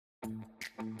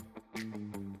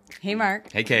Hey,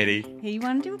 Mark. Hey, Katie. Hey, you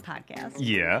want to do a podcast?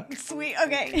 Yeah. Sweet.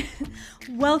 Okay.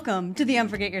 Welcome to the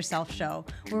Unforget Yourself show,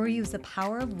 where we use the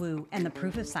power of woo and the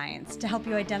proof of science to help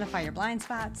you identify your blind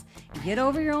spots, get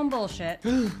over your own bullshit,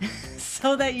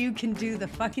 so that you can do the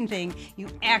fucking thing you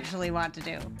actually want to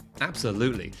do.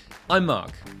 Absolutely. I'm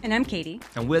Mark. And I'm Katie.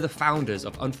 And we're the founders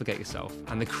of Unforget Yourself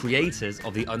and the creators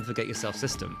of the Unforget Yourself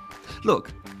system.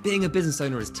 Look, being a business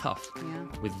owner is tough. Yeah.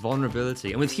 With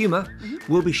vulnerability and with humor,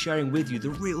 we'll be sharing with you the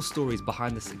real stories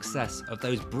behind the success of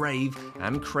those brave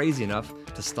and crazy enough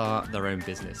to start their own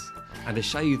business. And to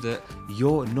show you that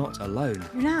you're not alone.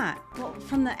 You're not. Well,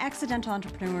 from the accidental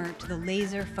entrepreneur to the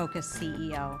laser-focused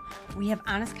CEO, we have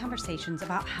honest conversations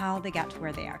about how they got to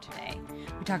where they are today.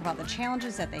 We talk about the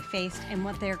challenges that they faced and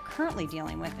what they're currently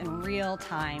dealing with in real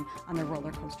time on their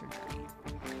roller coaster journey.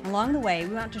 Along the way,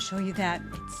 we want to show you that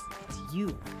it's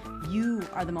you. You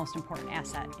are the most important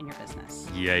asset in your business.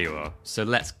 Yeah, you are. So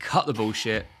let's cut the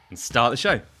bullshit and start the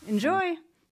show. Enjoy.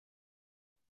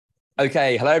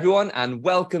 Okay, hello everyone, and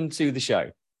welcome to the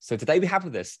show. So today we have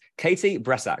with us Katie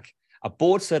Bressack, a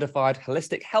board-certified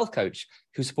holistic health coach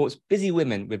who supports busy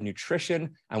women with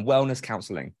nutrition and wellness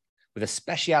counseling, with a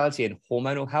speciality in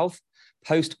hormonal health,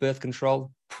 post-birth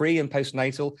control, pre- and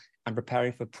postnatal, and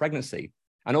preparing for pregnancy,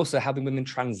 and also helping women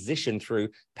transition through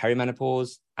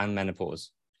perimenopause and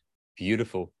menopause.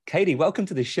 Beautiful. Katie, welcome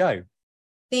to the show.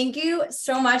 Thank you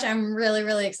so much. I'm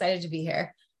really excited to be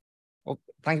here. Well,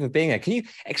 thank you for being here. Can you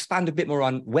expand a bit more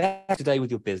on where today with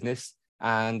your business?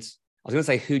 And I was going to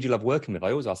say, who do you love working with?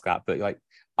 I always ask that, but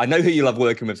I know who you love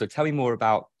working with. So tell me more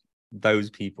about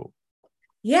those people.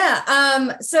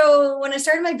 Yeah. So when I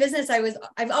started my business,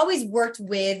 I've always worked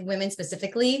with women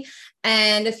specifically.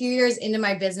 And a few years into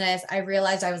my business, I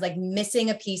realized I was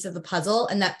missing a piece of the puzzle,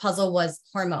 and that puzzle was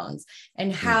hormones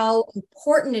and how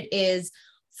important it is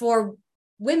for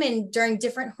women during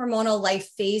different hormonal life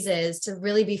phases to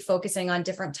really be focusing on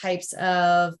different types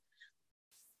of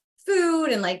food,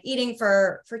 and eating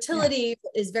for fertility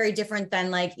is very different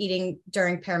than eating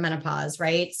during perimenopause,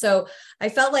 right? So I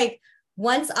felt like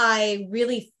once I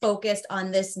really focused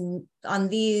on this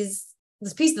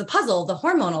piece of the puzzle, the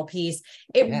hormonal piece,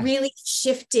 it really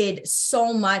shifted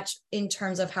so much in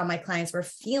terms of how my clients were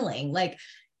feeling,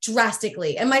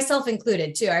 drastically, and myself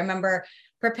included too. I remember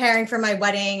preparing for my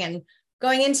wedding and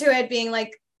going into it being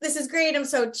this is great. I'm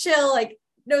so chill,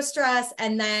 no stress.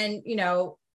 And then,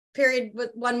 period with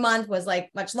 1 month was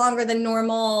much longer than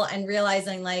normal, and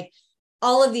realizing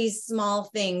all of these small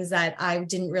things that I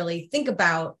didn't really think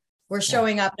about were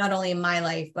showing up not only in my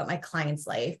life, but my client's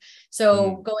life.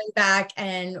 So going back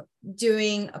and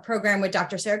doing a program with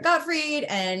Dr. Sarah Gottfried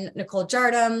and Nicole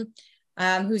Jardim,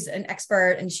 who's an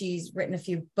expert, and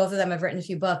both of them have written a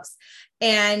few books,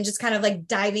 and just kind of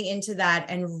diving into that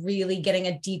and really getting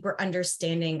a deeper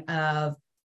understanding of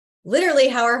literally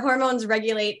how our hormones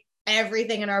regulate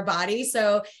everything in our body.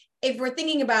 So if we're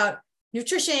thinking about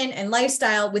nutrition and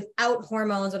lifestyle without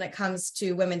hormones when it comes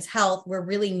to women's health, we're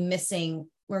missing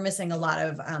a lot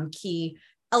of key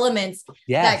elements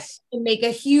that can make a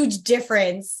huge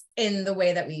difference in the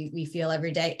way that we feel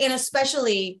every day. And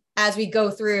especially as we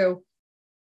go through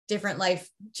different life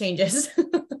changes.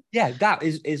 Yeah, that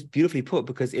is beautifully put,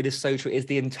 because it is so true. It's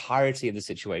the entirety of the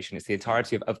situation. It's the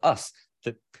entirety of us,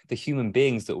 the human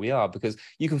beings that we are, because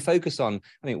you can focus on,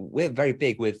 we're very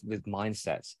big with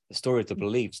mindsets, the stories, the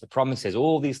beliefs, the promises,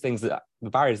 all these things, the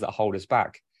barriers that hold us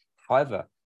back. However,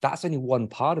 that's only one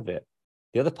part of it.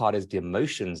 The other part is the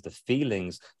emotions, the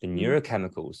feelings, the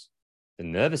neurochemicals, the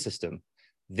nervous system.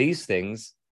 These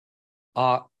things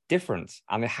are different,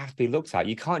 and they have to be looked at.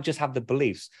 You can't just have the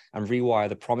beliefs and rewire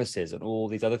the promises and all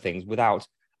these other things without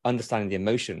understanding the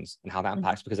emotions and how that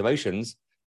impacts, because emotions,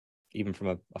 even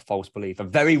from a false belief, are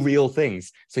very real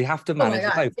things. So you have to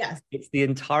manage both. Yes. It's the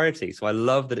entirety. So I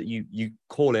love that you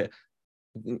call it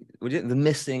the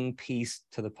missing piece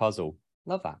to the puzzle.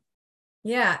 Love that.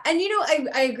 Yeah. And,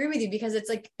 I agree with you, because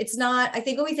it's not, I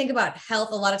think when we think about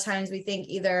health, a lot of times we think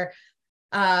either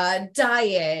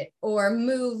diet or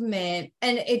movement,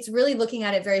 and it's really looking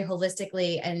at it very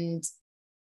holistically. And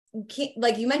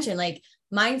like you mentioned,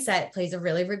 mindset plays a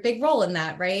really big role in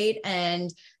that, right?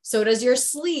 And so does your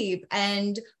sleep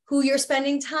and who you're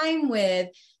spending time with.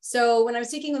 So when I'm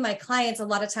speaking with my clients, a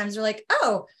lot of times they're like,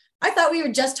 oh, I thought we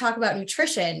would just talk about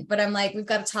nutrition, but I'm we've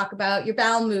got to talk about your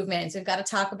bowel movements. We've got to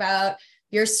talk about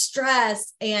your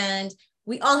stress, and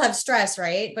we all have stress,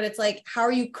 right? But it's how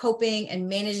are you coping and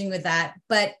managing with that?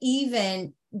 But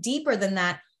even deeper than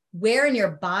that, where in your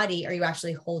body are you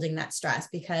actually holding that stress?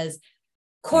 Because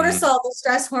cortisol, the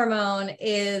stress hormone,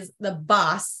 is the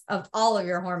boss of all of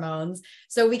your hormones.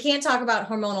 So we can't talk about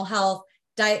hormonal health,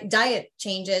 diet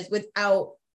changes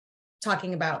without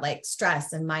talking about like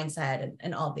stress and mindset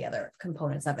and all the other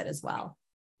components of it as well.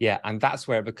 Yeah. And that's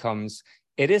where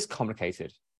it is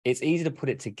complicated. It's easy to put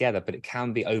it together, but it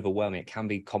can be overwhelming. It can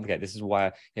be complicated. This is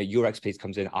where your expertise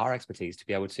comes in, our expertise, to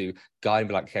be able to guide and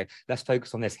be like, okay, let's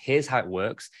focus on this. Here's how it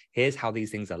works. Here's how these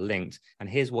things are linked. And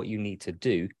here's what you need to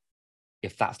do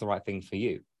if that's the right thing for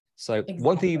you. So Exactly.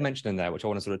 One thing you mentioned in there, which I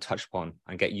want to sort of touch upon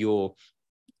and get your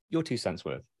 2 cents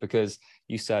worth, because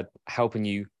you said helping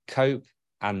you cope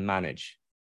and manage.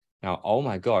 Now, oh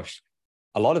my gosh,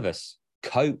 a lot of us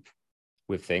cope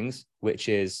with things, which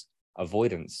is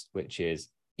avoidance, which is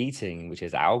eating, which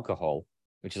is alcohol,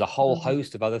 which is a whole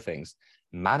host of other things.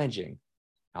 Managing,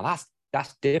 now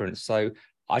that's different. So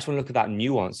I just want to look at that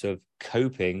nuance of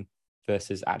coping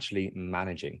versus actually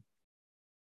managing.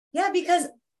 Yeah, because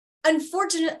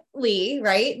unfortunately,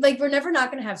 right, like we're never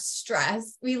not going to have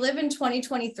stress. We live in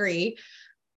 2023.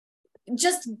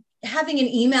 Just having an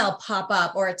email pop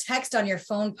up or a text on your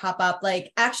phone pop up,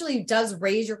 like actually does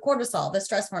raise your cortisol, the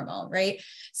stress hormone, right?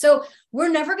 So we're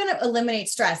never going to eliminate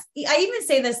stress. I even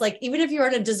say this, like, even if you're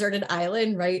on a deserted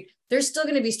island, right, there's still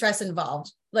going to be stress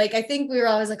involved. Like, I think we were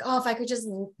always like, oh, if I could just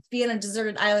be on a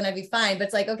deserted island, I'd be fine. But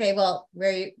it's like, okay, well,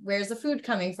 where's the food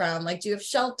coming from? Like, do you have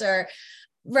shelter?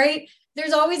 Right?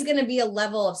 There's always going to be a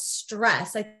level of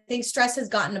stress. I think stress has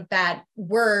gotten a bad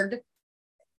word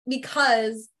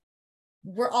because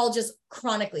we're all just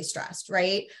chronically stressed,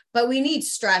 right? But we need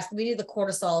stress. We need the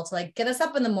cortisol to like get us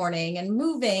up in the morning and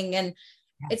moving. And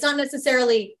it's not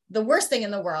necessarily the worst thing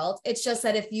in the world. It's just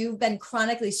that if you've been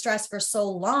chronically stressed for so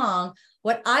long,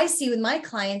 what I see with my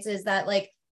clients is that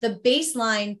like the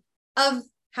baseline of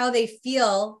how they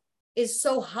feel is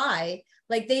so high.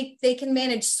 Like they can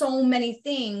manage so many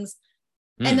things.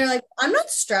 And they're like, I'm not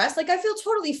stressed. Like I feel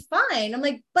totally fine. I'm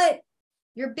like, but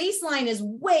your baseline is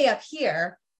way up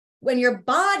here. When your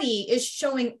body is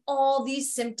showing all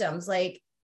these symptoms, like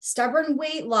stubborn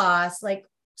weight loss, like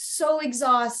so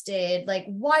exhausted, like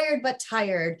wired but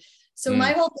tired. So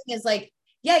my whole thing is like,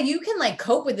 yeah, you can like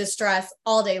cope with the stress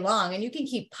all day long and you can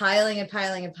keep piling and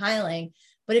piling and piling.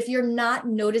 But if you're not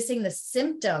noticing the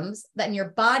symptoms, then your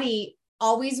body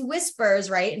always whispers,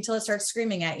 right, until it starts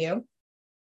screaming at you,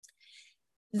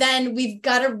 then we've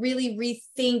got to really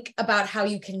rethink about how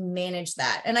you can manage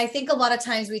that. And I think a lot of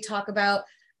times we talk about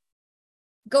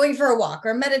going for a walk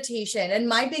or meditation. And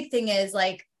my big thing is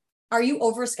like, are you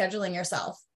overscheduling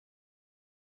yourself?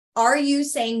 Are you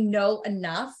saying no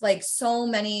enough? Like so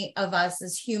many of us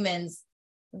as humans,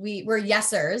 we're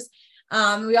yesers.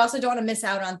 We also don't want to miss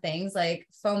out on things like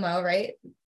FOMO, right?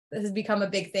 This has become a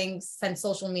big thing since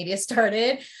social media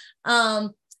started. We're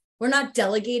not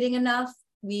delegating enough.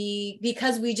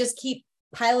 Because we just keep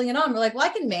piling it on. We're like, well, I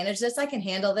can manage this. I can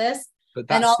handle this.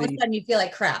 And all of a sudden you feel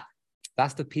like crap.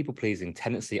 That's the people-pleasing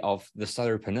tendency of the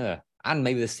solopreneur and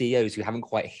maybe the CEOs who haven't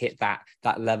quite hit that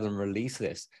level and release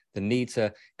this. The need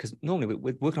to, because normally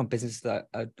we're working on businesses that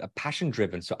are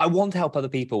passion-driven. So I want to help other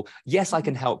people. Yes, I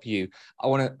can help you. I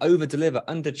want to over-deliver,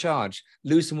 undercharge,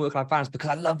 lose some work-life balance because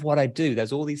I love what I do.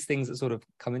 There's all these things that sort of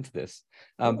come into this.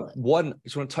 I just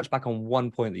want to touch back on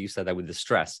one point that you said there with the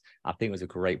stress. I think it was a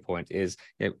great point is,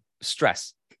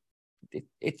 stress.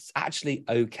 It's actually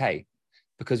okay.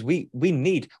 Because we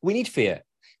need fear.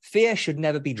 Fear should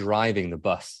never be driving the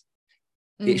bus.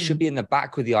 It should be in the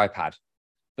back with the iPad,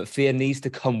 but fear needs to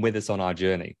come with us on our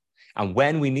journey. And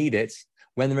when we need it,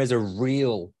 when there is a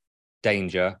real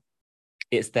danger,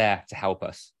 it's there to help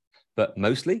us. But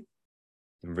mostly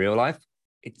in real life,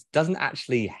 it doesn't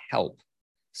actually help.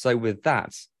 So with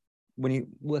that, when you're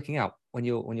working out, when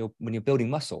you're building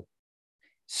muscle,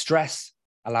 stress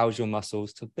allows your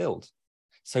muscles to build.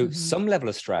 So some level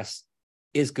of stress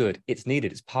is good. It's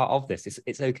needed. It's part of this.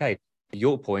 It's okay.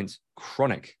 Your point,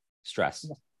 chronic stress.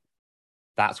 Yeah.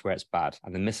 That's where it's bad.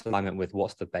 And the misalignment with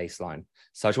what's the baseline.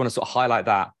 So I just want to sort of highlight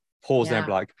that, pause there and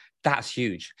be like, that's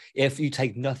huge. If you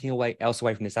take nothing else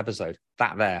away from this episode,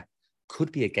 that there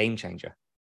could be a game changer.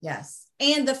 Yes.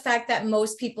 And the fact that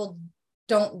most people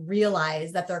don't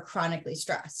realize that they're chronically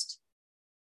stressed.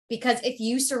 Because if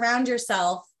you surround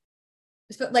yourself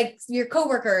like your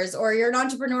coworkers or you're an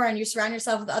entrepreneur and you surround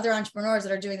yourself with other entrepreneurs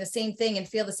that are doing the same thing and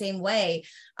feel the same way.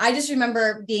 I just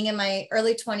remember being in my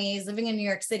early 20s, living in New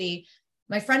York City.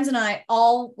 My friends and I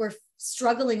all were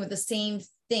struggling with the same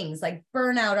things, like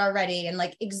burnout already and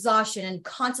like exhaustion and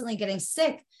constantly getting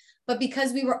sick. But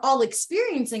because we were all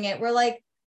experiencing it, we're like,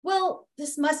 well,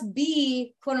 this must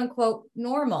be quote unquote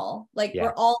normal. Like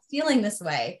we're all feeling this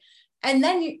way. And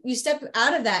then you step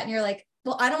out of that and you're like,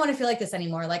 well, I don't want to feel like this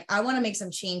anymore. Like I want to make some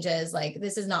changes. Like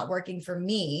this is not working for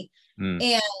me.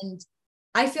 And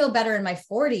I feel better in my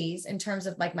 40s in terms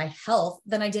of like my health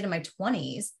than I did in my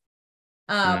 20s.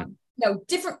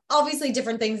 obviously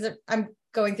different things that I'm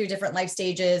going through, different life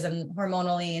stages and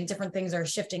hormonally, and different things are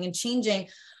shifting and changing.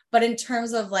 But in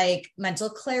terms of like mental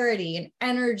clarity and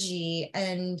energy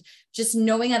and just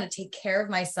knowing how to take care of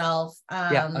myself.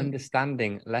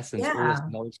 Understanding lessons, all this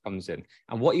knowledge comes in.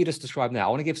 And what you just described now, I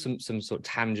want to give some sort of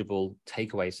tangible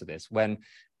takeaways to this.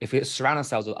 If we surround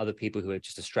ourselves with other people who are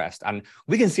just stressed, and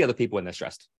we can see other people when they're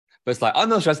stressed, but it's like, I'm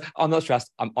not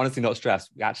stressed, I'm honestly not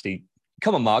stressed. Actually,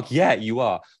 come on, Mark, yeah, you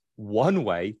are. One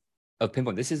way of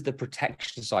pinpoint, this is the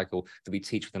protection cycle that we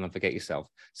teach with them and Forget Yourself.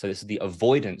 So this is the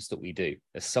avoidance that we do.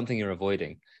 There's something you're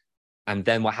avoiding. And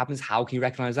then what happens? How can you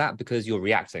recognize that? Because you're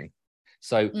reacting.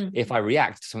 So if I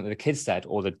react to something the kid said,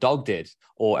 or the dog did,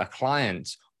 or a client,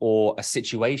 or a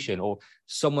situation, or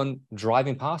someone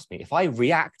driving past me, if I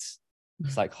react,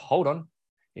 it's like, hold on.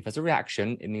 If there's a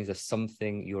reaction, it means there's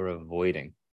something you're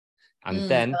avoiding. And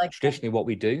then traditionally what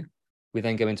we do, we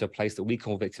then go into a place that we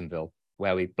call Victimville,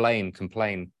 where we blame,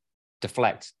 complain,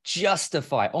 deflect,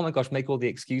 justify, oh my gosh, make all the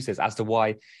excuses as to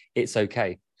why it's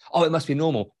okay. Oh, it must be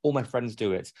normal. All my friends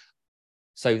do it.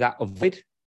 So that avoid,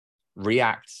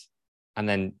 react, and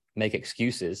then make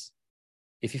excuses.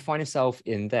 If you find yourself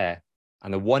in there,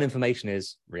 and the one information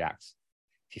is react.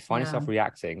 If you find yourself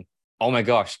reacting, oh my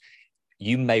gosh,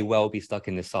 you may well be stuck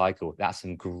in this cycle. That's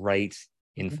some great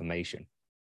information.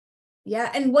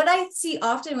 Yeah. And what I see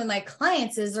often with my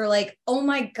clients is they're like, oh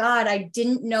my God, I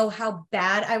didn't know how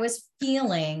bad I was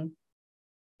feeling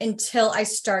until I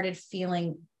started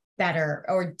feeling better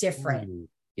or different. Ooh,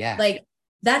 yeah. Like,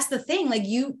 that's the thing. Like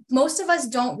most of us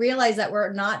don't realize that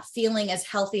we're not feeling as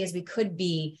healthy as we could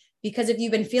be, because if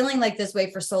you've been feeling like this way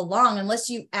for so long,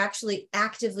 unless you actually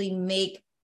actively make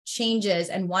changes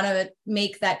and want to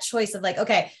make that choice of like,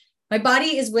 okay, my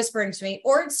body is whispering to me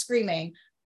or it's screaming,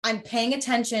 I'm paying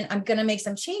attention, I'm going to make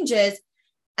some changes.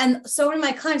 And so many of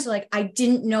my clients are like, I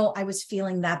didn't know I was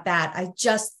feeling that bad. I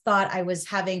just thought I was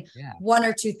having one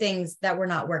or two things that were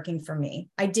not working for me.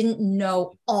 I didn't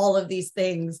know all of these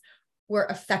things were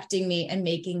affecting me and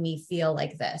making me feel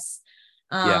like this.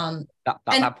 That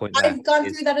point there, I've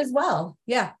gone through that as well.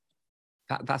 Yeah.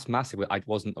 That's massive. I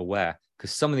wasn't aware,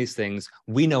 because some of these things,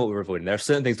 we know what we're avoiding. There are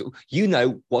certain things that you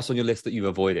know what's on your list that you've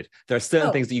avoided. There are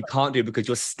certain things that you can't do because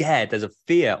you're scared. There's a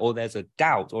fear, or there's a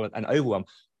doubt, or an overwhelm,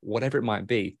 whatever it might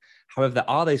be. However, there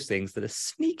are those things that are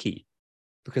sneaky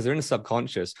because they're in the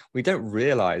subconscious. We don't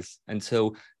realize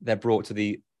until they're brought to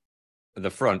the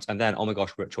front, and then, oh my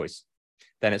gosh, we're at choice.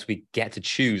 Then we get to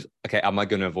choose, okay, am I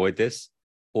going to avoid this,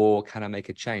 or can I make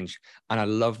a change? And I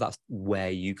love that's where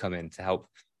you come in to help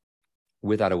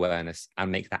with that awareness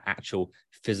and make that actual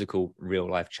physical real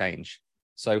life change.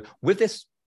 So with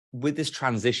this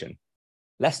transition,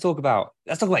 let's talk about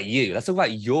you. Let's talk about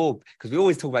because we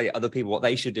always talk about other people, what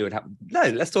they should do.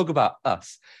 Let's talk about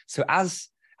us. So as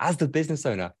the business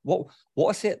owner,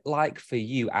 what's it like for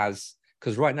you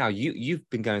because right now you've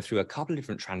been going through a couple of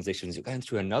different transitions. You're going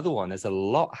through another one. There's a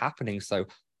lot happening. So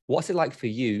what's it like for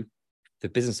you, the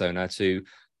business owner, to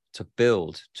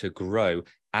build, to grow,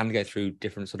 and go through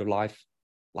different sort of life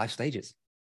stages?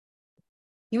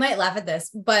 You might laugh at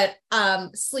this, but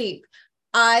sleep.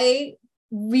 I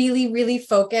really, really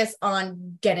focus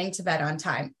on getting to bed on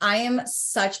time. I am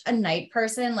such a night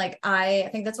person. Like I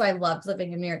think that's why I loved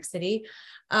living in New York City.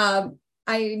 I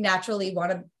naturally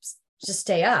want to just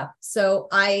stay up. So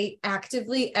I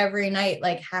actively every night,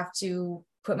 like, have to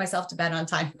put myself to bed on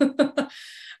time.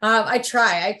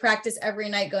 I practice every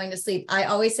night going to sleep. I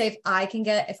always say, if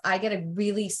I get a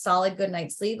really solid, good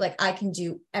night's sleep, like I can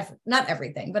do not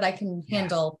everything, but I can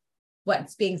handle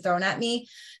what's being thrown at me.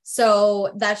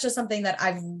 So that's just something that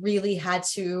I've really had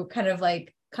to kind of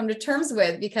like come to terms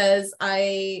with, because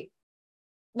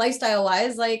lifestyle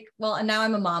wise, and now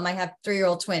I'm a mom, I have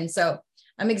 3-year-old twins. So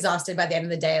I'm exhausted by the end of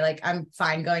the day. Like I'm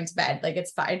fine going to bed, like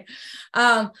it's fine.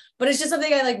 But it's just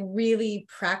something I like really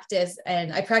practice,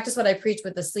 and I practice what I preach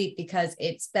with the sleep, because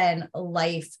it's been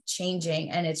life changing.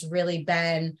 And it's really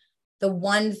been the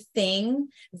one thing.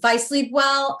 If I sleep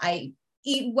well, I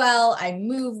eat well, I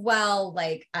move well,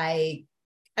 like I'm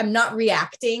not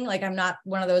reacting. Like I'm not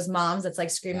one of those moms that's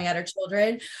like screaming at her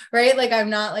children, right? Like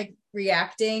I'm not like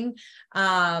reacting.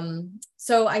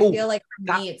 So I feel like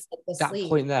for me, it's like the sleep.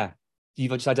 Point there,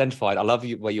 you've just identified. I love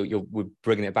you where you're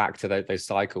bringing it back to those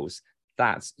cycles.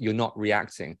 That's, you're not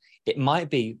reacting. It might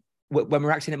be when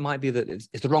we're acting, it might be that it's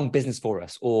the wrong business for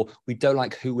us, or we don't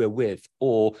like who we're with,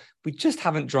 or we just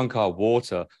haven't drunk our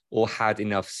water or had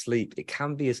enough sleep. It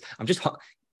can be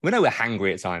we know we're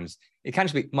hangry at times. It can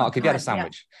just be, Mark, have you had a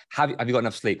sandwich? Yeah. Have you got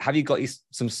enough sleep? Have you got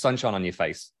some sunshine on your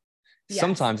face?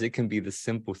 Sometimes it can be the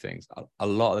simple things, a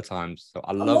lot of the times. So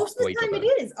I love most of the time it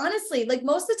is, honestly, like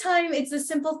most of the time it's the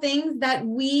simple things that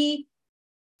we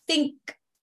think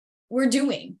we're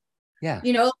doing. Yeah.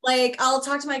 You know, like I'll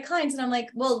talk to my clients and I'm like,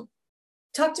 well,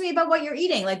 talk to me about what you're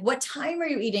eating. Like, what time are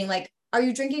you eating? Like, are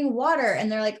you drinking water?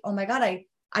 And they're like, oh my God,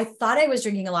 I thought I was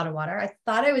drinking a lot of water. I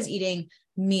thought I was eating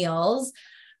meals.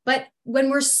 But when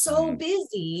we're so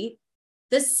busy,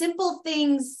 the simple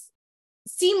things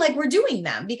seem like we're doing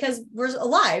them because we're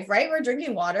alive, right? We're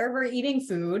drinking water, we're eating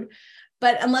food.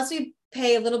 But unless we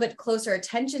pay a little bit closer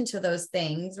attention to those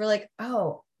things, we're like,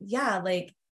 oh yeah,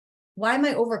 like, why am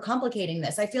I overcomplicating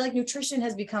this? I feel like nutrition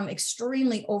has become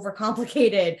extremely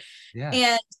overcomplicated. Yeah.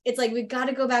 And it's like, we've got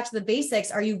to go back to the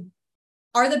basics. Are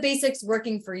the basics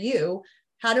working for you?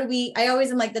 I always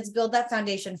am like, let's build that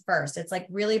foundation first. It's like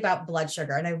really about blood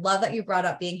sugar. And I love that you brought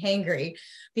up being hangry,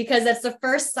 because that's the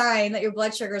first sign that your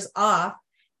blood sugar is off,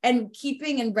 and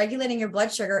keeping and regulating your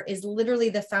blood sugar is literally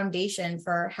the foundation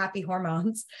for happy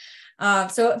hormones.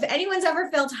 So if anyone's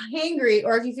ever felt hangry,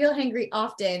 or if you feel hangry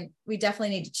often, we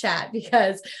definitely need to chat,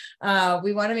 because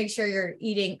we want to make sure you're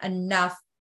eating enough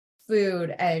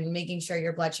food and making sure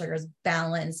your blood sugar is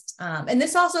balanced. And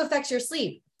this also affects your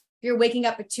sleep. If you're waking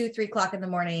up at 2-3 o'clock in the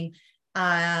morning,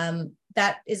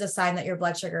 that is a sign that your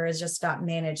blood sugar is just not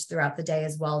managed throughout the day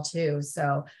as well too.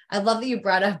 So I love that you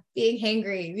brought up being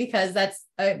hangry, because that's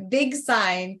a big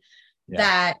sign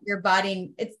that your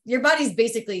body's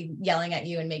basically yelling at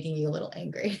you and making you a little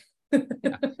angry.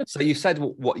 Yeah. So you said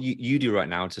what you do right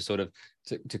now to sort of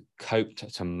to cope,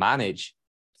 to manage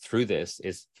through this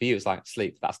is, for you, it's like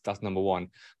sleep. That's number one.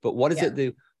 But what does it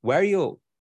do?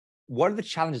 What are the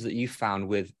challenges that you found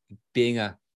with being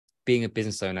a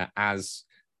business owner, as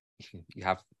you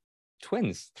have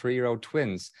twins, 3-year-old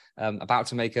twins, about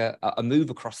to make a move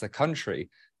across the country?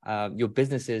 Your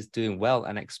business is doing well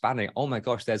and expanding. Oh my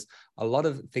gosh, there's a lot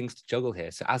of things to juggle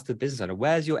here. So as the business owner,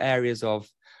 where's your areas of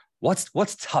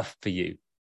what's tough for you,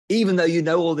 even though you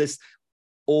know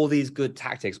all these good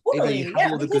tactics, even though you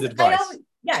have all the good advice?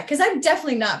 Because I'm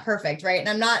definitely not perfect, right?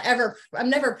 And I'm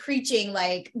never preaching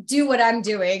like, do what I'm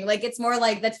doing. Like, it's more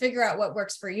like, let's figure out what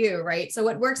works for you, right? So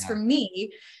what works for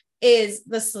me is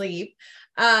the sleep.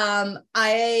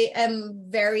 I am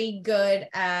very good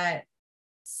at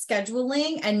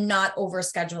scheduling and not over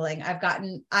scheduling.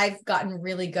 I've gotten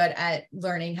really good at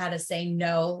learning how to say,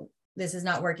 no, this is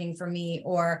not working for me.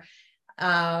 Or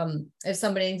if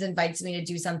somebody invites me to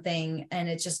do something and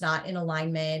it's just not in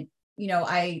alignment, you know,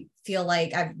 I feel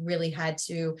like I've really had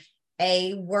to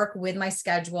work with my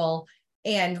schedule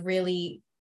and really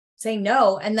say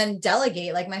no, and then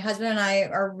delegate. Like, my husband and I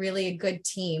are really a good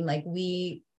team. Like,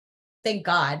 we, thank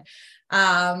God,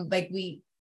 we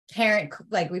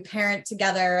parent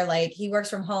together. Like, he works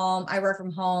from home, I work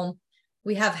from home.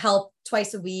 We have help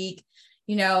twice a week,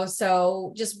 you know,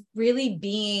 so just really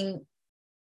being,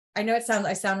 I know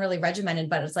I sound really regimented,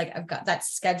 but it's like, I've got that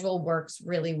schedule works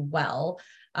really well.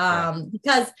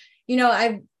 Because, you know,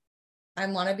 I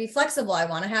want to be flexible. I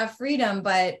want to have freedom,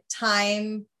 but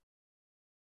time,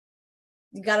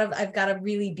 I've got to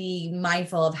really be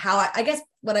mindful of how I guess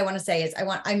what I want to say is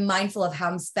I'm mindful of how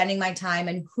I'm spending my time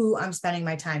and who I'm spending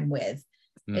my time with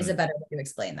is a better way to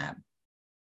explain that.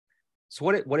 So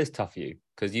what is tough for you?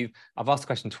 Because I've asked the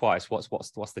question twice. What's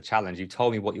the challenge? You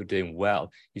told me what you're doing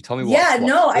well. You told me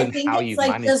I think it's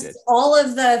like just all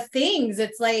of the things.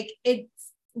 It's like,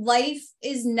 life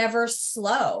is never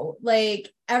slow,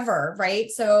 like, ever, right?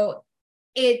 So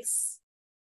it's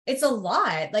a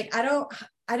lot. Like, I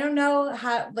don't know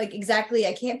how, like, exactly,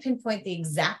 I can't pinpoint the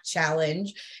exact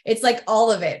challenge. It's like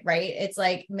all of it, right? It's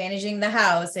like managing the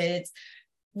house, it's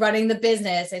running the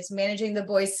business, it's managing the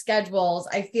boys' schedules.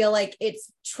 I feel like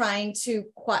it's trying to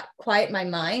quiet my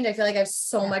mind. I feel like I have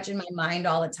so much in my mind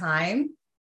all the time.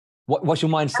 What's your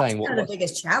mind saying? What's the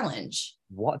biggest challenge?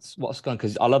 What's going?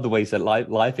 Because I love the way you said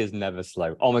life is never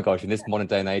slow. Oh my gosh, in this modern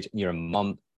day and age, you're a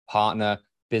mom, partner,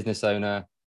 business owner,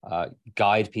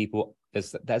 guide people.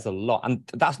 There's a lot, and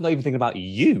that's not even thinking about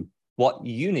you, what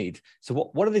you need. So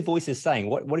what are the voices saying?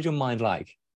 What is your mind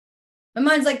like? My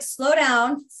mind's like, slow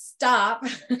down, stop,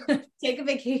 take a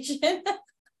vacation.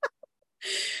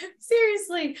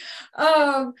 Seriously.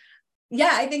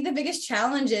 I think the biggest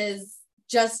challenge is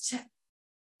just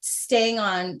staying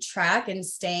on track and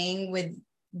staying with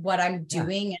what I'm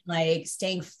doing and like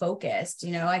staying focused.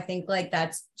 You know, I think like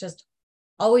that's just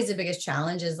always the biggest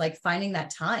challenge, is like finding that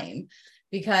time,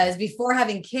 because before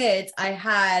having kids, I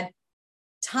had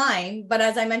time. But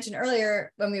as I mentioned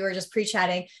earlier, when we were just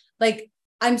pre-chatting, like,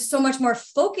 I'm so much more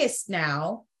focused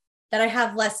now that I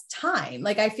have less time.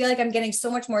 Like, I feel like I'm getting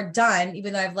so much more done,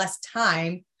 even though I have less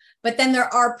time, But then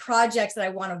there are projects that I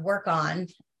want to work on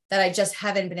that I just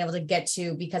haven't been able to get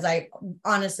to because I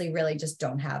honestly really just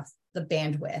don't have the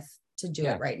bandwidth to do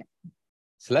it right now.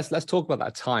 So let's talk about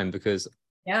that time, because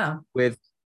with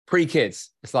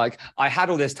pre-kids, it's like, I had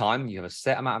all this time, you have a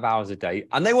set amount of hours a day,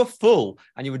 and they were full,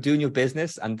 and you were doing your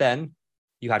business, and then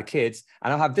you had kids,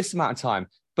 and I'll have this amount of time,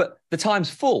 but the time's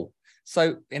full.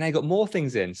 So, and I got more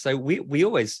things in. So we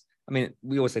always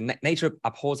say nature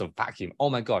abhors a vacuum. Oh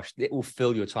my gosh, it will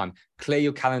fill your time. Clear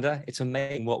your calendar. It's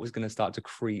amazing what was going to start to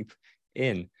creep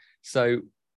in. So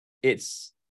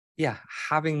it's,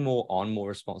 having more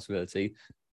responsibility.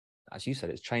 As you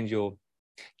said, it's change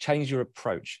your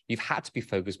approach. You've had to be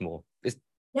focused more.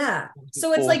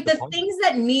 So it's like the things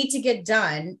that need to get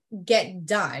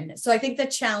done. So I think the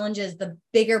challenge is the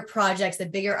bigger projects, the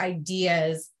bigger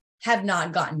ideas have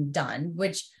not gotten done,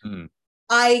 which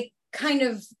I kind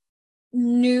of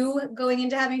knew going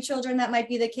into having children that might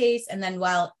be the case. And then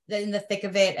while in the thick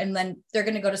of it, and then they're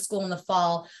going to go to school in the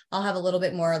fall, I'll have a little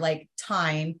bit more like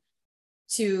time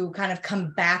to kind of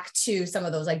come back to some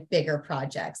of those like bigger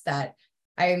projects that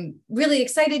I'm really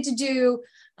excited to do.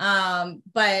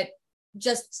 But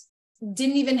just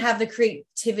didn't even have the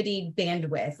creativity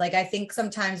bandwidth. Like, I think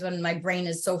sometimes when my brain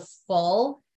is so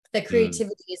full, the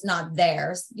creativity is not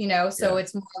there, so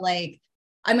it's more like,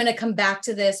 I'm going to come back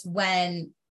to this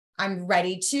when I'm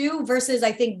ready to, versus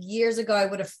I think years ago, I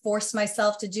would have forced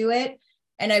myself to do it,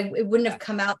 and it wouldn't have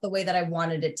come out the way that I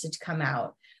wanted it to come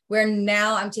out. Where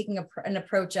now I'm taking an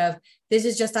approach of, this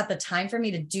is just not the time for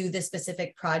me to do this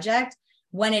specific project.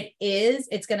 When it is,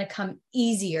 it's going to come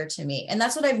easier to me. And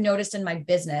that's what I've noticed in my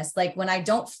business. Like, when I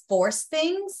don't force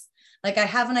things, like I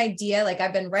have an idea, like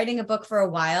I've been writing a book for a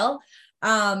while,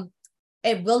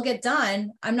 it will get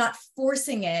done. I'm not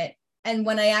forcing it. And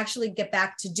when I actually get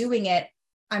back to doing it,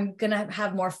 I'm going to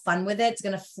have more fun with it. It's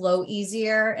going to flow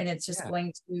easier, and it's just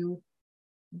going to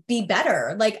be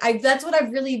better. Like, that's what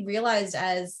I've really realized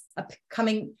as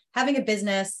having a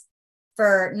business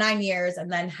for 9 years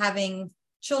and then having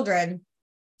children.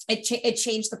 It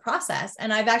changed the process,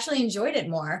 and I've actually enjoyed it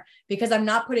more because I'm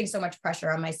not putting so much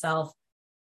pressure on myself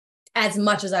as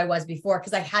much as I was before,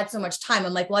 because I had so much time.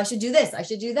 I'm like, well, I should do this, I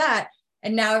should do that.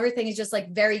 And now everything is just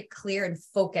like very clear and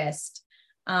focused,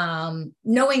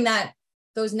 knowing that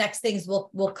those next things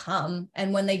will come.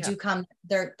 And when they do come,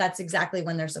 that's exactly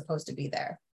when they're supposed to be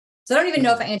there. So I don't even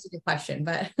know if I answered your question,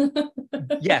 but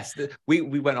yes, we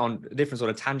went on a different sort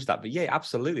of tangent that, but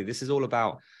absolutely. This is all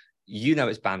about,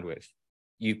 it's bandwidth.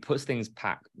 You put things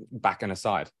back and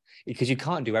aside, because you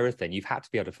can't do everything. You've had to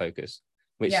be able to focus,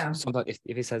 which sometimes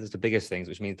if it says it's the biggest things,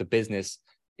 which means the business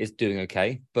is doing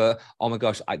okay, but oh my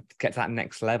gosh, I get to that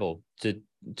next level to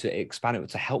expand it,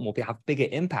 to help more people, have bigger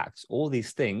impacts, all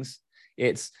these things.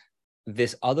 It's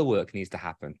this other work needs to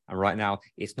happen. And right now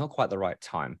it's not quite the right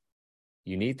time.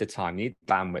 You need the time, you need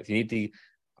bandwidth, you need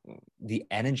the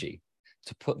energy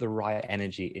to put the right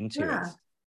energy into it.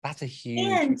 That's a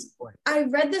huge point. I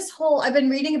read I've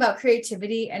been reading about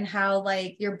creativity and how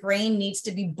like your brain needs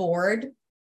to be bored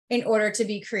in order to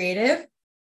be creative.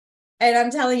 And I'm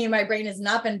telling you, my brain has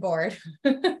not been bored,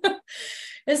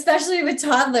 especially with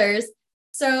toddlers.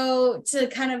 So to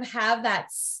kind of have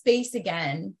that space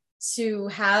again, to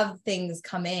have things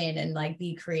come in and like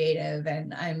be creative.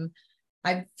 And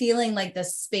I'm feeling like the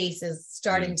space is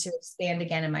starting to expand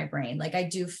again in my brain. Like, I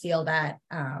do feel that,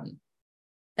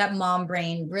 that mom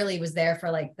brain really was there for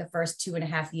like the first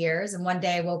 2.5 years. And one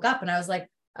day I woke up and I was like,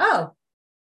 oh,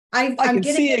 I'm can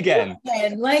getting see it again.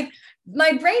 Like,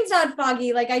 my brain's not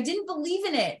foggy. Like, I didn't believe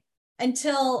in it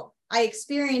until I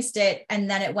experienced it, and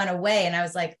then it went away. And I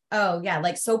was like, oh yeah,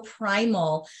 like so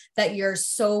primal that you're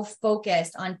so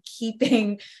focused on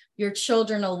keeping your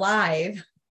children alive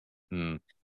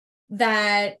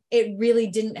that it really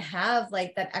didn't have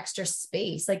like that extra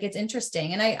space. Like, it's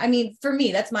interesting. And I mean, for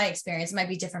me, that's my experience. It might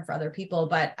be different for other people,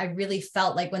 but I really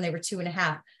felt like when they were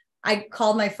 2.5, I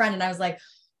called my friend and I was like,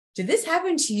 did this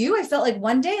happen to you? I felt like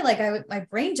one day, like my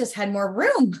brain just had more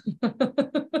room.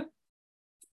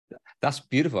 That's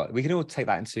beautiful. We can all take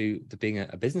that into being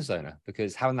a business owner,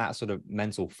 because having that sort of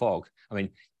mental fog, I mean,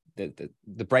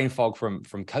 the brain fog from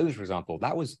COVID, for example,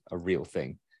 that was a real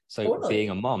thing. So Totally.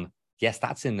 Being a mom, yes,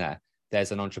 that's in there.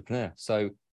 There's an entrepreneur. So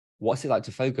what's it like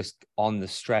to focus on the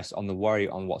stress, on the worry,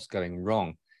 on what's going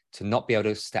wrong, to not be able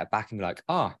to step back and be like,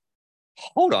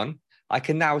 hold on, I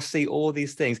can now see all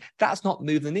these things. That's not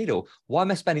moving the needle. Why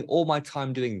am I spending all my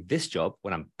time doing this job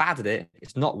when I'm bad at it?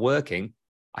 It's not working.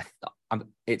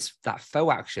 It's that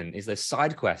faux action, is those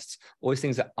side quests, all these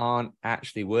things that aren't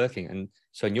actually working. And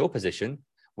so in your position,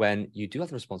 when you do have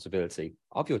the responsibility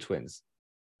of your twins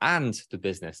and the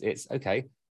business, it's okay,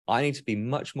 I need to be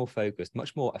much more focused,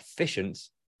 much more efficient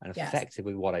and effective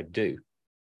with what I do.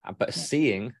 But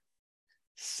seeing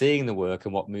the work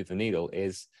and what moves the needle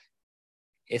is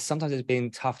sometimes it's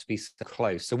been tough to be so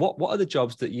close. So what are the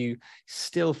jobs that you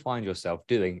still find yourself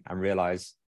doing and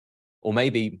realize, or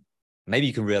maybe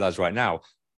you can realize right now,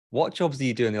 what jobs do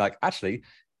you do and you're like, actually,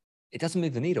 it doesn't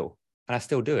move the needle and I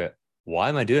still do it. Why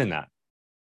am I doing that?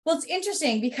 Well, it's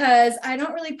interesting because I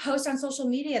don't really post on social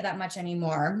media that much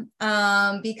anymore,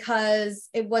 because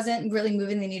it wasn't really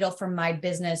moving the needle for my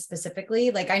business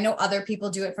specifically. Like I know other people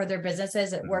do it for their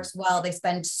businesses. It works well. They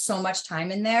spend so much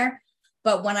time in there.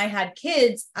 But when I had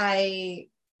kids, I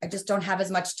just don't have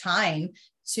as much time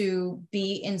to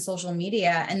be in social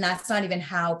media. And that's not even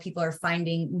how people are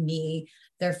finding me.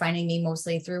 They're finding me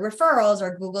mostly through referrals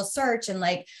or Google search. And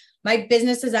like, my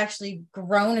business has actually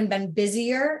grown and been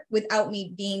busier without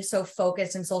me being so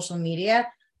focused in social media.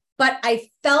 But I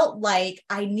felt like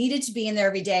I needed to be in there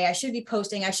every day. I should be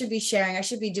posting, I should be sharing, I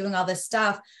should be doing all this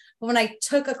stuff. But when I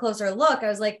took a closer look, I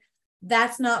was like,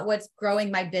 that's not what's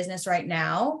growing my business right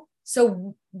now.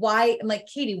 So why, I'm like,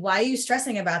 Katie, why are you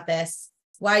stressing about this?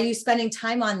 Why are you spending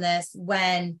time on this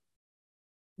when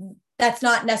that's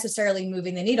not necessarily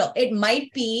moving the needle? It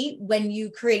might be when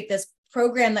you create this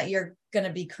program that you're going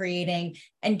to be creating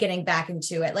and getting back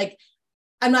into it. Like,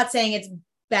 I'm not saying it's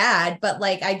bad, but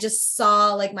like, I just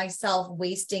saw like myself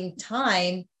wasting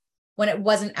time when it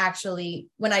wasn't actually,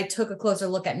 when I took a closer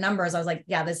look at numbers, I was like,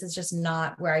 yeah, this is just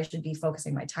not where I should be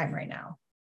focusing my time right now.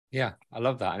 Yeah, I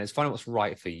love that. And it's finding what's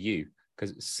right for you,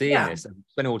 because seeing this and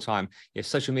spending all the time, if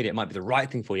social media, it might be the right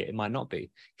thing for you. It might not be.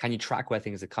 Can you track where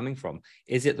things are coming from?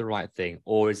 Is it the right thing?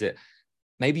 Or is it,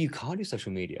 maybe you can't do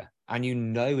social media and you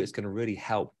know it's going to really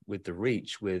help with the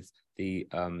reach, with the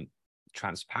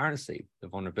transparency, the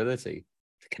vulnerability,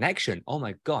 the connection. Oh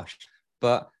my gosh.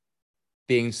 But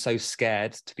being so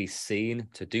scared to be seen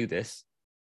to do this,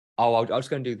 I'll just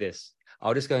go and do this.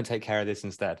 I'll just go and take care of this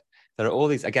instead. There are all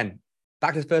these, again,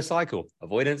 back to the first cycle,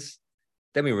 avoidance,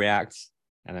 then we react,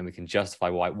 and then we can justify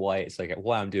why it's like,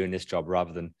 why I'm doing this job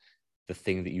rather than the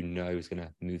thing that you know is going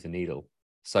to move the needle.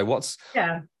 So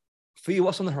for you,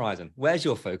 what's on the horizon? Where's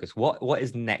your focus? What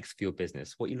is next for your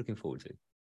business? What are you looking forward to?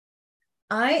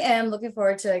 I am looking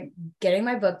forward to getting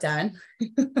my book done.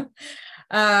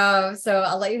 So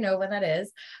I'll let you know when that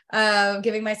is.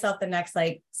 Giving myself the next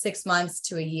like 6 months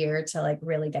to a year to like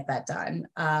really get that done.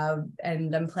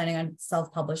 And I'm planning on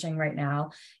self-publishing right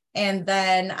now. And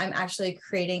then I'm actually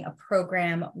creating a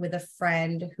program with a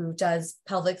friend who does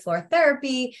pelvic floor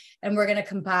therapy. And we're going to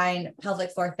combine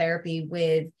pelvic floor therapy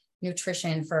with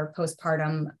nutrition for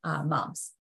postpartum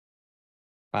moms.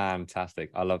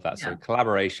 Fantastic. I love that. Yeah. So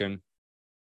collaboration,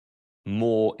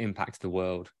 more impact to the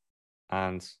world,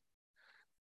 and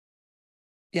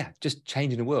just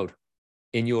changing the world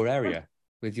in your area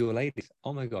with your ladies.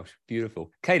 Oh my gosh,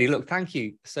 beautiful. Katie, look, thank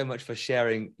you so much for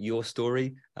sharing your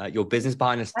story, your business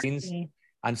behind the scenes,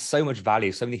 and so much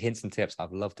value, so many hints and tips.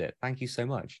 I've loved it. Thank you so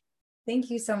much.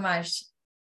 Thank you so much.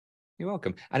 You're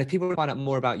welcome. And if people want to find out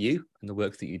more about you and the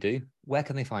work that you do, where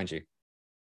can they find you?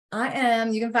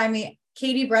 You can find me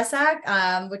Katie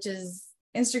Bressack, which is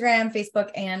Instagram, Facebook,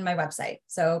 and my website.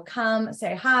 So come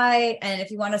say hi. And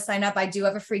if you want to sign up, I do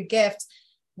have a free gift,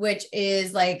 which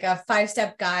is like a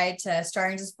 5-step guide to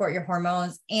starting to support your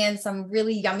hormones and some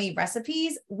really yummy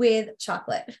recipes with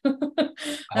chocolate.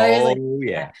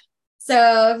 Yeah.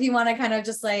 So if you want to kind of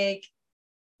just like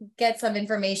get some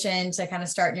information to kind of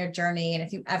start your journey. And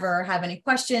if you ever have any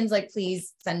questions, like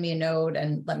please send me a note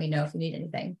and let me know if you need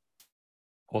anything.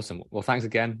 Awesome. Well, thanks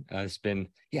again. It's been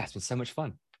so much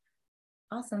fun.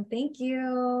 Awesome. Thank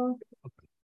you.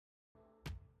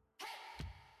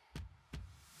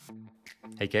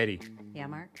 Hey, Katie. Yeah,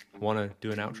 Mark? Want to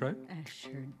do an outro? I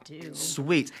sure do.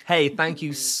 Sweet. Hey, thank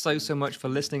you so much for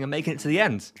listening and making it to the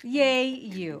end. Yay,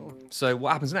 you. So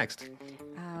what happens next?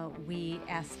 We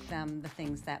ask them the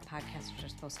things that podcasters are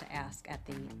supposed to ask at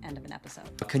the end of an episode.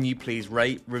 Can you please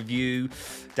rate, review,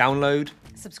 download?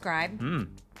 Subscribe.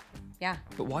 Yeah.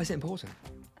 But why is it important?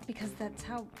 Because that's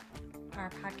how our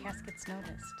podcast gets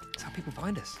noticed. It's how people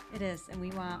find us. It is. And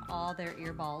we want all their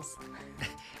earballs.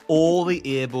 All the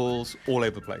earballs all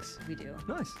over the place. We do.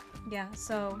 Nice. Yeah.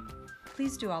 So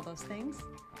please do all those things.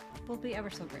 We'll be ever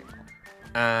so grateful.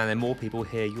 And then more people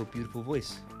hear your beautiful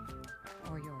voice.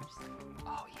 Or yours.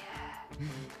 Oh,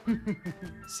 yeah.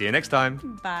 See you next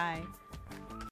time. Bye.